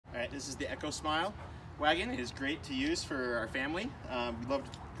Alright, this is the Echosmile wagon. It is great to use for our family. We love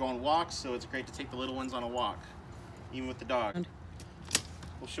to go on walks, so it's great to take the little ones on a walk, even with the dog.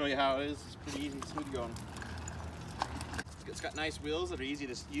 We'll show you how it is. It's pretty easy and smooth going. It's got nice wheels that are easy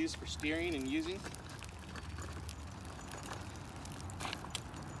to use for steering and using.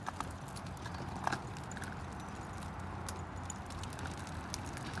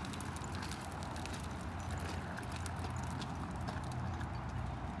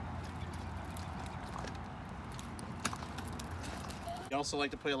 You also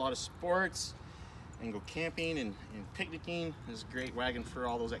like to play a lot of sports and go camping and picnicking. This is a great wagon for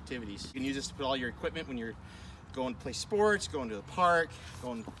all those activities. You can use this to put all your equipment when you're going to play sports, going to the park,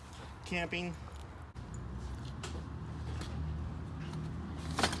 going camping.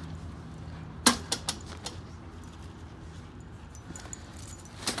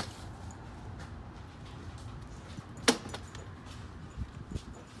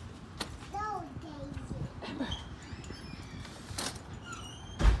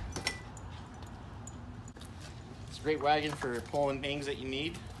 It's a great wagon for pulling things that you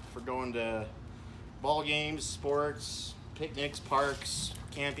need for going to ball games, sports, picnics, parks,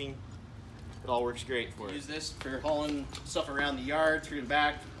 camping. It all works great for it. Use this for hauling stuff around the yard, through and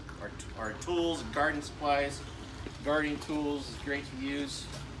back, our tools and garden supplies. Gardening tools is great to use.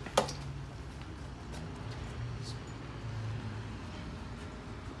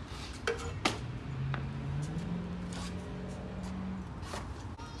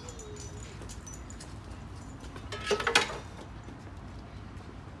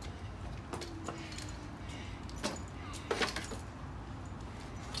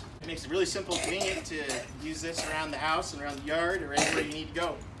 It makes it really simple and convenient to use this around the house and around the yard or anywhere you need to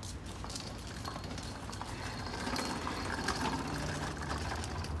go.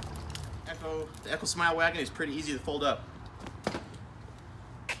 The Echosmile wagon is pretty easy to fold up.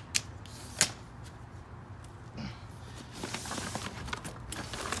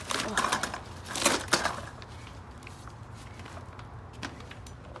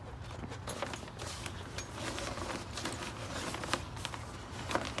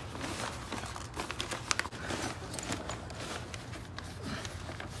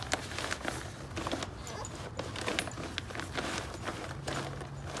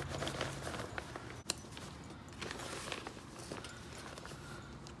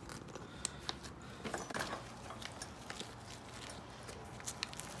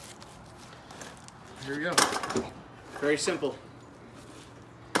 Here we go. Very simple,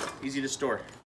 easy to store.